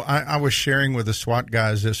I was sharing with the SWAT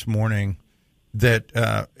guys this morning that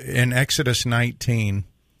in Exodus 19,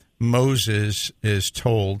 Moses is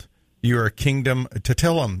told, "You're a kingdom." To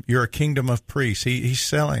tell them, "You're a kingdom of priests." He's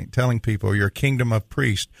telling people, "You're a kingdom of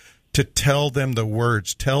priests." To tell them the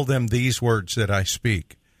words, tell them these words that I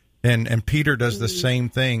speak. And Peter does the same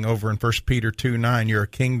thing over in 1 Peter 2:9. You're a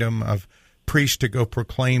kingdom of priests to go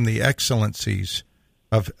proclaim the excellencies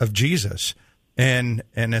of Jesus. And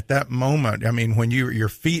at that moment, I mean, when your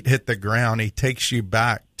feet hit the ground, he takes you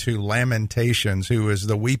back to Lamentations, who is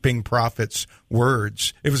the weeping prophet's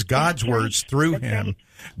words. It was God's words through him. Right.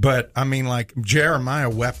 But, I mean, like, Jeremiah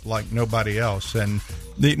wept like nobody else. And,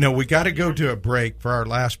 we got to go to a break for our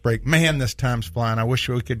last break. Man, this time's flying. I wish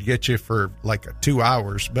we could get you for, 2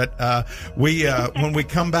 hours. But when we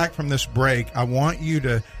come back from this break, I want you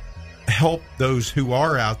to help those who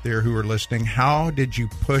are out there who are listening. How did you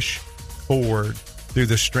push forward through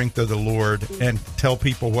the strength of the Lord, and tell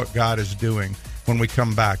people what God is doing when we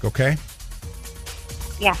come back, okay?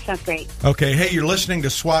 Yeah, sounds great. Okay, hey, you're listening to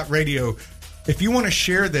SWAT Radio. If you want to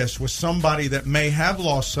share this with somebody that may have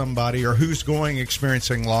lost somebody or who's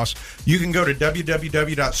experiencing loss, you can go to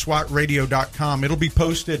www.swatradio.com. It'll be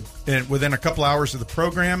posted within a couple hours of the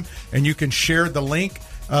program, and you can share the link.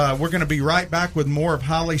 We're going to be right back with more of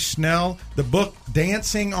Holly Snell. The book,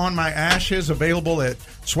 Dancing on My Ashes, available at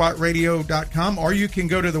swatradio.com, or you can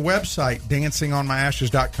go to the website,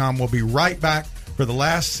 dancingonmyashes.com. We'll be right back for the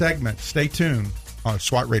last segment. Stay tuned on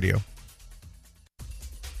SWAT Radio.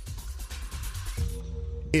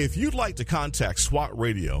 If you'd like to contact SWAT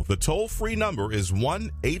Radio, the toll-free number is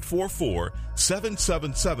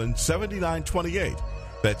 1-844-777-7928.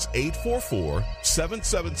 That's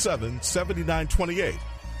 844-777-7928.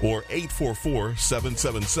 or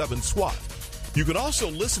 844-777-SWAT. You can also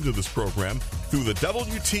listen to this program through the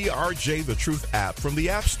WTRJ The Truth app from the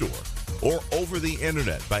App Store, or over the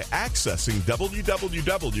internet by accessing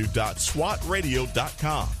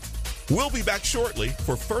www.swatradio.com. We'll be back shortly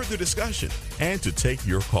for further discussion and to take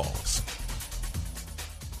your calls.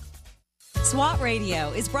 SWAT Radio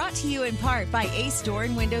is brought to you in part by Ace Door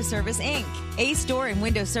and Window Service, Inc. Ace Door and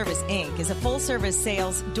Window Service, Inc. is a full-service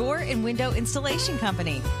sales door and window installation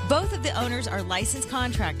company. Both of the owners are licensed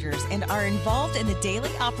contractors and are involved in the daily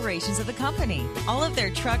operations of the company. All of their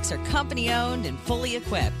trucks are company-owned and fully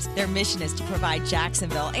equipped. Their mission is to provide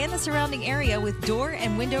Jacksonville and the surrounding area with door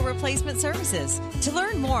and window replacement services. To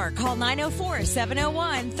learn more, call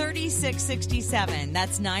 904-701-3667.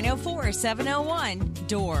 That's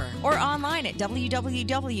 904-701-DOOR. Or online at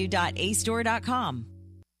www.acedoor.com.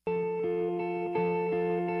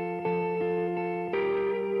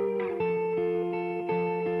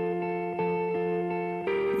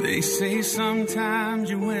 They say sometimes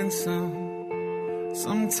you win some,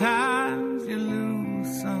 sometimes you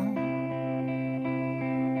lose some.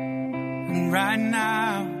 And right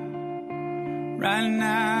now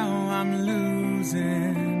I'm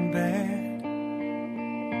losing bad.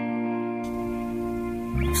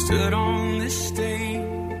 Stood on this stage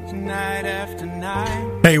night after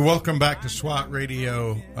night. Hey, welcome back to SWAT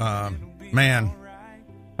Radio. Man,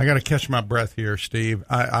 I got to catch my breath here, Steve.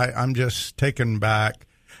 I'm just taken back.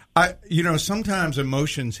 Sometimes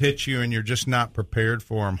emotions hit you and you're just not prepared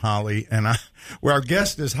for them, Holly. And our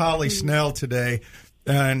guest is Holly Snell today,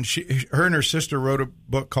 and her and her sister wrote a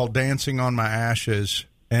book called Dancing on My Ashes,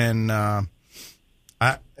 and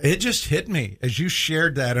it just hit me as you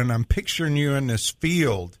shared that, and I'm picturing you in this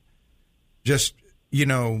field, just,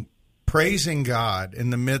 praising God in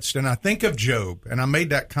the midst. And I think of Job, and I made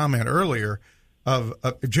that comment earlier, of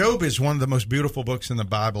Job is one of the most beautiful books in the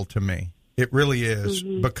Bible to me. It really is,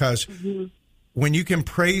 because when you can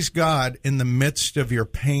praise God in the midst of your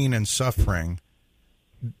pain and suffering,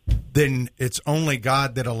 then it's only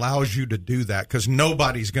God that allows you to do that, because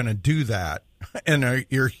nobody's going to do that in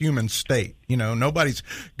your human state. Nobody's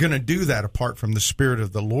going to do that apart from the Spirit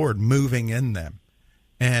of the Lord moving in them.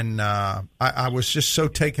 And I was just so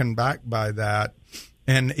taken back by that.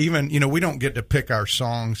 And even, we don't get to pick our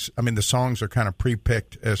songs. I mean, the songs are kind of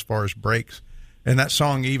pre-picked as far as breaks. And that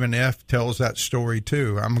song, Even If, tells that story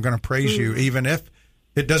too. I'm going to praise you even if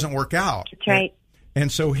it doesn't work out. That's right.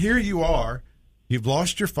 And so here you are. You've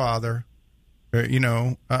lost your father.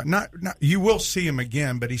 Not you will see him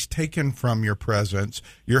again, but he's taken from your presence.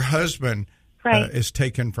 Your husband is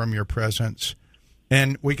taken from your presence.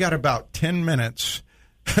 And we got about 10 minutes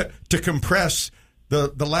to compress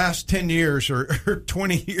the last 10 years or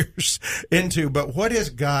 20 years into. But what has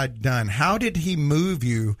God done? How did he move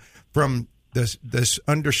you from this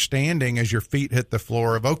understanding as your feet hit the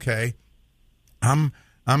floor of, okay, I'm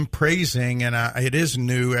praising, and it is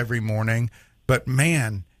new every morning, but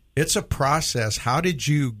man, it's a process. How did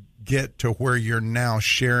you get to where you're now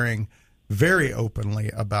sharing very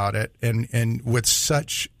openly about it and with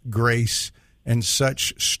such grace and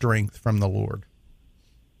such strength from the Lord?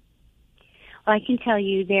 Well, I can tell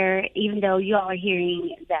you even though you all are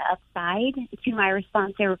hearing the upside to my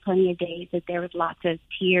response, there were plenty of days that there was lots of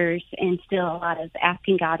tears and still a lot of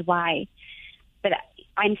asking God why. But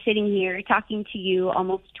I'm sitting here talking to you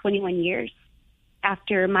almost 21 years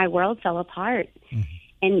after my world fell apart. Mm-hmm.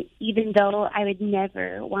 And even though I would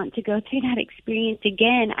never want to go through that experience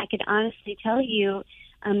again, I could honestly tell you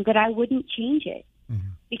that I wouldn't change it. Mm-hmm.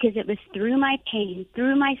 Because it was through my pain,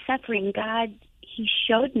 through my suffering, God, he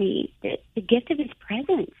showed me that the gift of his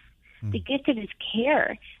presence, the gift of his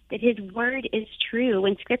care, that his word is true.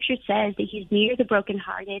 When Scripture says that he's near the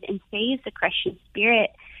brokenhearted and saves the crushed in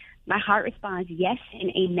spirit, my heart responds yes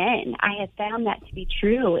and amen. I have found that to be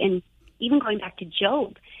true. And even going back to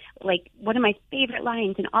Job, like one of my favorite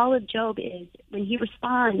lines in all of Job is when he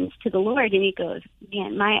responds to the Lord and he goes,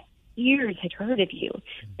 man, my ears had heard of you,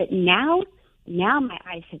 but now my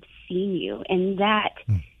eyes have seen you. And that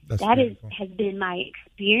has been my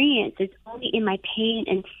experience. It's only in my pain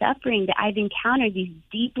and suffering that I've encountered these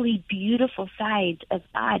deeply beautiful sides of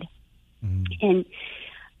God. Mm.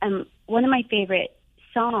 And one of my favorite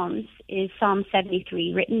Psalms is Psalm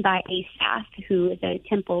 73, written by Asaph, who is a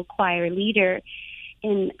temple choir leader.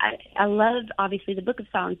 And I love, obviously, the book of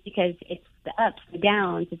Psalms because it's the ups, the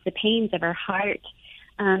downs, it's the pains of our heart.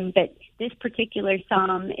 But this particular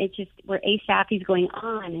psalm, it's just where Asaph is going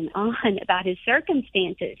on and on about his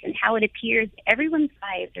circumstances and how it appears everyone's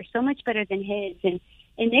lives are so much better than his. And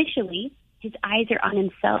initially, his eyes are on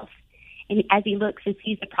himself. And as he looks and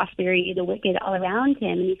sees the prosperity of the wicked all around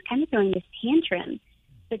him, and he's kind of throwing this tantrum.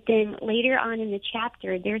 But then later on in the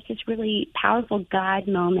chapter, there's this really powerful God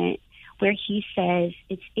moment where he says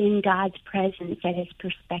it's in God's presence that his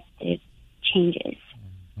perspective changes.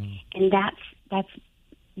 Mm-hmm. And that's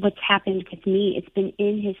what's happened with me. It's been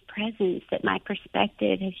in his presence that my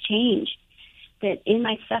perspective has changed. That in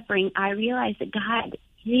my suffering, I realize that God,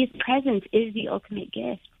 his presence is the ultimate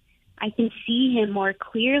gift. I can see him more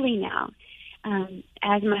clearly now.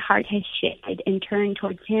 As my heart has shifted and turned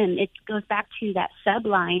towards him. It goes back to that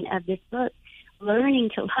subline of this book,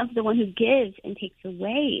 learning to love the one who gives and takes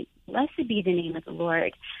away. Blessed be the name of the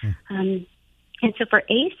Lord. And so for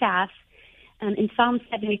Asaph, in Psalm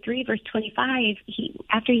 73, verse 25,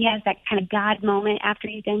 after he has that kind of God moment, after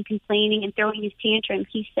he's done complaining and throwing his tantrum,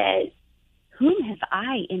 he says, whom have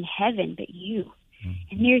I in heaven but you?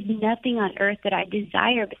 And there's nothing on earth that I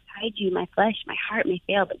desire beside you. My flesh, my heart may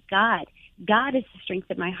fail, but God is the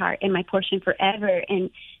strength of my heart and my portion forever.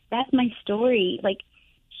 And that's my story. Like,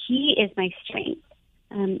 he is my strength.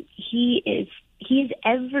 He is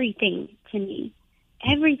everything to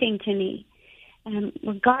me,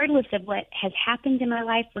 regardless of what has happened in my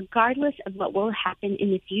life, regardless of what will happen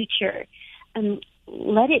in the future.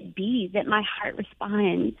 Let it be that my heart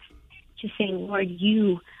responds to saying, Lord,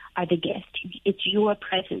 you are the gift. It's your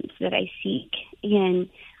presence that I seek.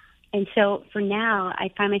 And so for now,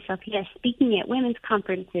 I find myself, speaking at women's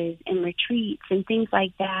conferences and retreats and things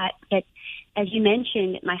like that. But as you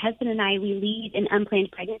mentioned, my husband and I, we lead an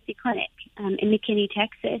unplanned pregnancy clinic in McKinney,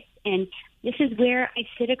 Texas. And this is where I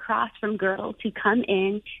sit across from girls who come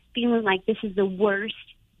in feeling like this is the worst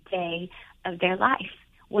day of their life,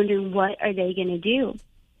 wondering what are they going to do.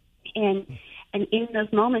 And in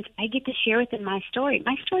those moments, I get to share with them my story.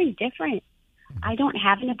 My story is different. I don't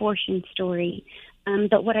have an abortion story.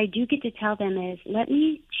 But what I do get to tell them is, let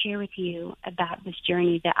me share with you about this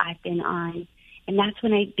journey that I've been on. And that's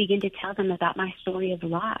when I begin to tell them about my story of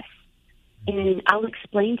loss. And I'll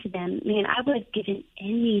explain to them, man, I would have given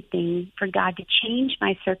anything for God to change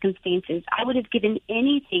my circumstances. I would have given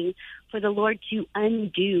anything for the Lord to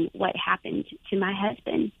undo what happened to my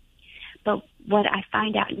husband. But what I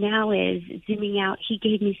find out now is, zooming out, he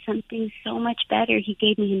gave me something so much better. He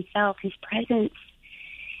gave me himself, his presence.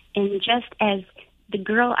 And just as the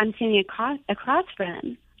girl I'm sitting across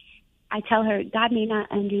from, I tell her, God may not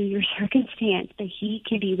undo your circumstance, but he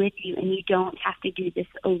can be with you, and you don't have to do this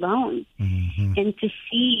alone. Mm-hmm. And to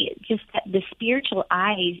see just the spiritual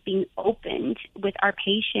eyes being opened with our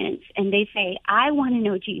patients, and they say, I want to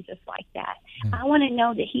know Jesus like that. Mm-hmm. I want to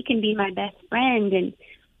know that he can be my best friend.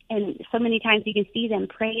 And so many times you can see them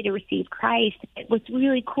pray to receive Christ. What's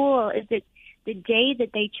really cool is that the day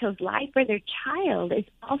that they chose life for their child is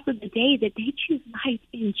also the day that they choose life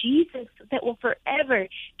in Jesus that will forever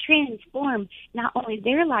transform not only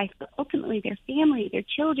their life, but ultimately their family, their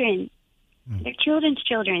children, their children's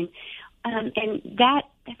children. And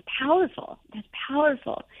that's powerful. That's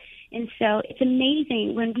powerful. And so it's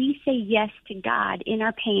amazing when we say yes to God in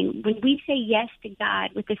our pain, when we say yes to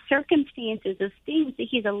God with the circumstances, those things that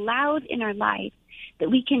he's allowed in our life,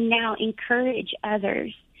 that we can now encourage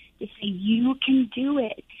others to say, you can do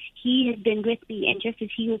it. He has been with me, and just as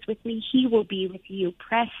he was with me, he will be with you.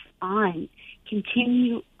 Press on.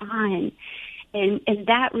 Continue on. And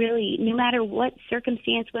that really, no matter what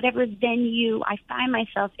circumstance, whatever venue I find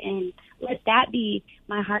myself in, let that be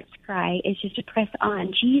my heart's cry, is just to press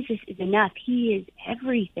on. Jesus is enough. He is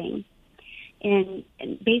everything. And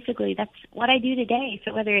basically that's what I do today.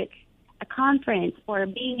 So whether it's a conference or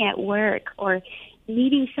being at work or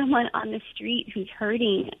meeting someone on the street who's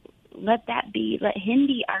hurting, let him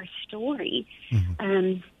be our story.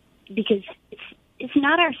 Because it's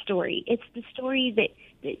not our story. It's the story that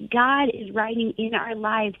God is writing in our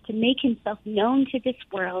lives to make himself known to this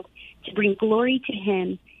world, to bring glory to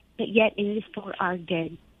him, but yet it is for our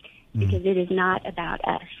good, because it is not about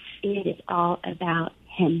us. It is all about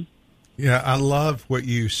him. Yeah, I love what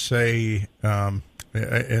you say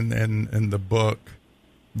in the book,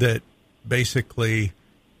 that basically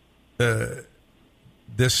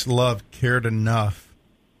this love cared enough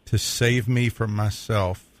to save me from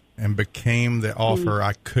myself and became the offer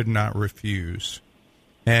I could not refuse.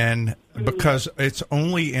 And because it's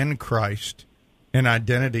only in Christ and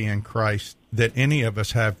identity in Christ that any of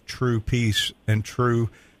us have true peace and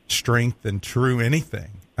true strength and true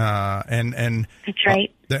anything. And that's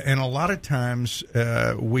right. And a lot of times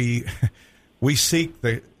we seek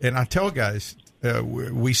and I tell guys,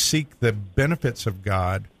 we seek the benefits of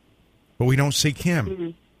God, but we don't seek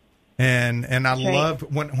him. And I love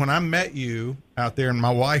when I met you out there, and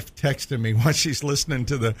my wife texted me while she's listening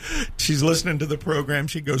to the program.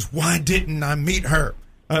 She goes, "Why didn't I meet her?"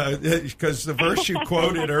 Because the verse you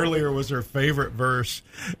quoted earlier was her favorite verse,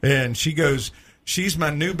 and she goes, "She's my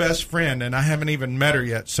new best friend, and I haven't even met her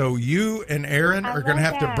yet. So you and Aaron are going to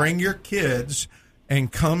have to bring your kids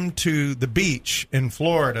and come to the beach in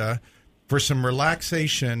Florida for some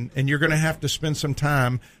relaxation, and you're going to have to spend some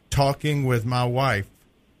time talking with my wife."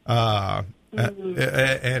 And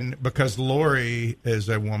because Lori is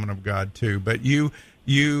a woman of God too, but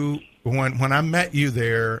when I met you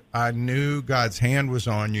there, I knew God's hand was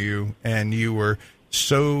on you, and you were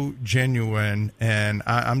so genuine, and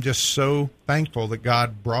I'm just so thankful that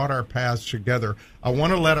God brought our paths together. I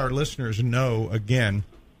want to let our listeners know again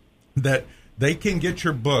that they can get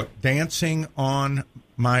your book, Dancing on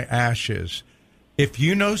My Ashes. If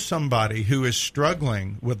you know somebody who is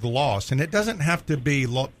struggling with loss, and it doesn't have to be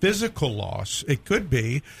physical loss, it could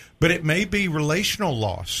be, but it may be relational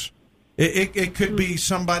loss. It could be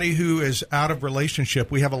somebody who is out of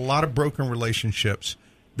relationship. We have a lot of broken relationships.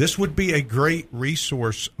 This would be a great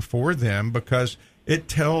resource for them, because it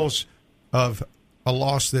tells of a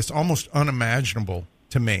loss that's almost unimaginable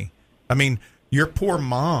to me. I mean, your poor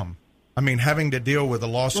mom, having to deal with the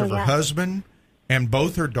loss of her husband, and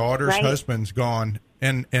both her daughters' husbands gone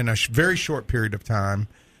in a very short period of time.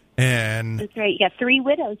 And that's right. You got 3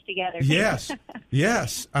 widows together. Yes. You're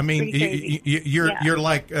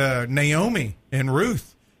like Naomi and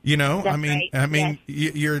Ruth. That's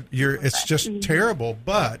you're. It's just terrible.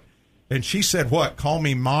 And she said, "What? Call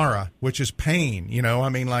me Mara," which is pain.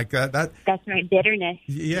 Like that. That's right. Bitterness.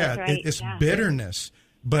 Yeah, that's right. It's bitterness.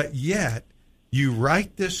 But yet, you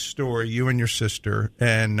write this story, you and your sister,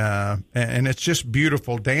 and it's just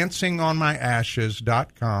beautiful.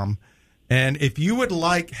 DancingOnMyAshes.com. And if you would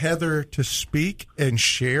like Heather to speak and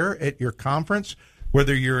share at your conference,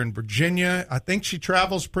 whether you're in Virginia, I think she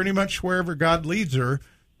travels pretty much wherever God leads her,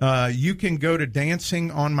 you can go to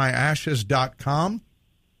DancingOnMyAshes.com,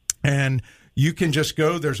 and you can just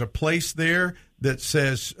go. There's a place there that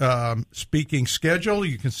says speaking schedule.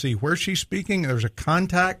 You can see where she's speaking. There's a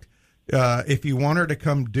contact. If you want her to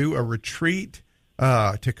come do a retreat,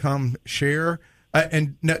 to come share.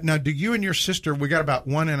 And now, do you and your sister, we got about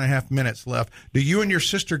 1.5 minutes left. Do you and your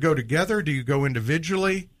sister go together? Do you go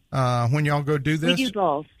individually when y'all go do this? We do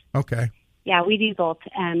both. Okay. Yeah, we do both,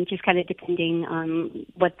 just kind of depending on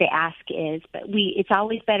what the ask is. But it's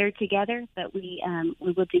always better together, but we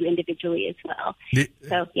will do individually as well.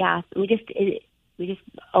 So, yeah, we just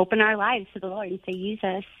open our lives to the Lord and say, use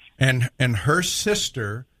us. And her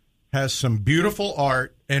sister has some beautiful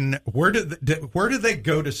art. And where do they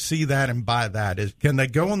go to see that and buy that? Can they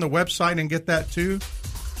go on the website and get that too?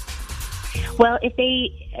 Well,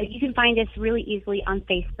 you can find us really easily on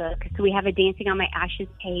Facebook. So we have a Dancing on My Ashes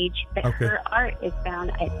page, but her art is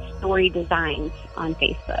found at Story Designs on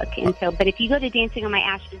Facebook. And so, but if you go to Dancing on My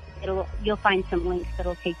Ashes, you'll find some links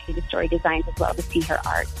that'll take you to Story Designs as well to see her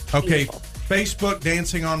art. Okay, beautiful. Facebook,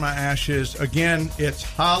 Dancing on My Ashes. Again, it's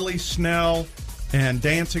Holly Snell and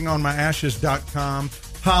DancingOnMyAshes.com.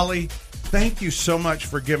 Holly, thank you so much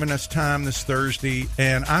for giving us time this Thursday,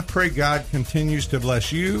 and I pray God continues to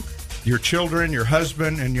bless you, your children, your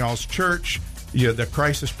husband, and y'all's church, the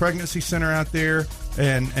Crisis Pregnancy Center out there,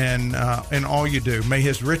 and all you do. May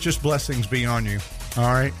His richest blessings be on you.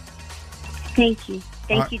 All right? Thank you.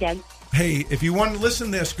 Thank you, Doug. Hey, if you want to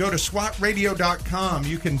listen to this, go to SWATradio.com.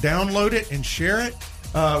 You can download it and share it.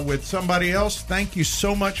 with somebody else. Thank you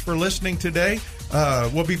so much for listening today.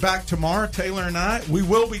 We'll be back tomorrow, Taylor and I. We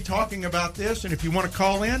will be talking about this, and if you want to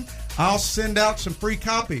call in, I'll send out some free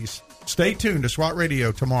copies. Stay tuned to SWAT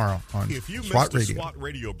Radio tomorrow on If you SWAT missed a Radio. SWAT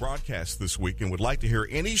Radio broadcast this week and would like to hear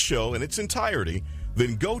any show in its entirety,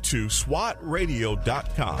 then go to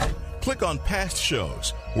SWATradio.com. Click on past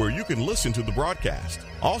shows where you can listen to the broadcast.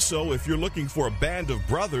 Also, if you're looking for a band of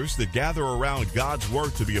brothers that gather around God's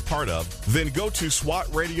Word to be a part of, then go to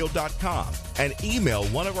SWATradio.com and email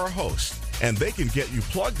one of our hosts, and they can get you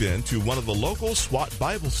plugged in to one of the local SWAT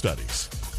Bible studies.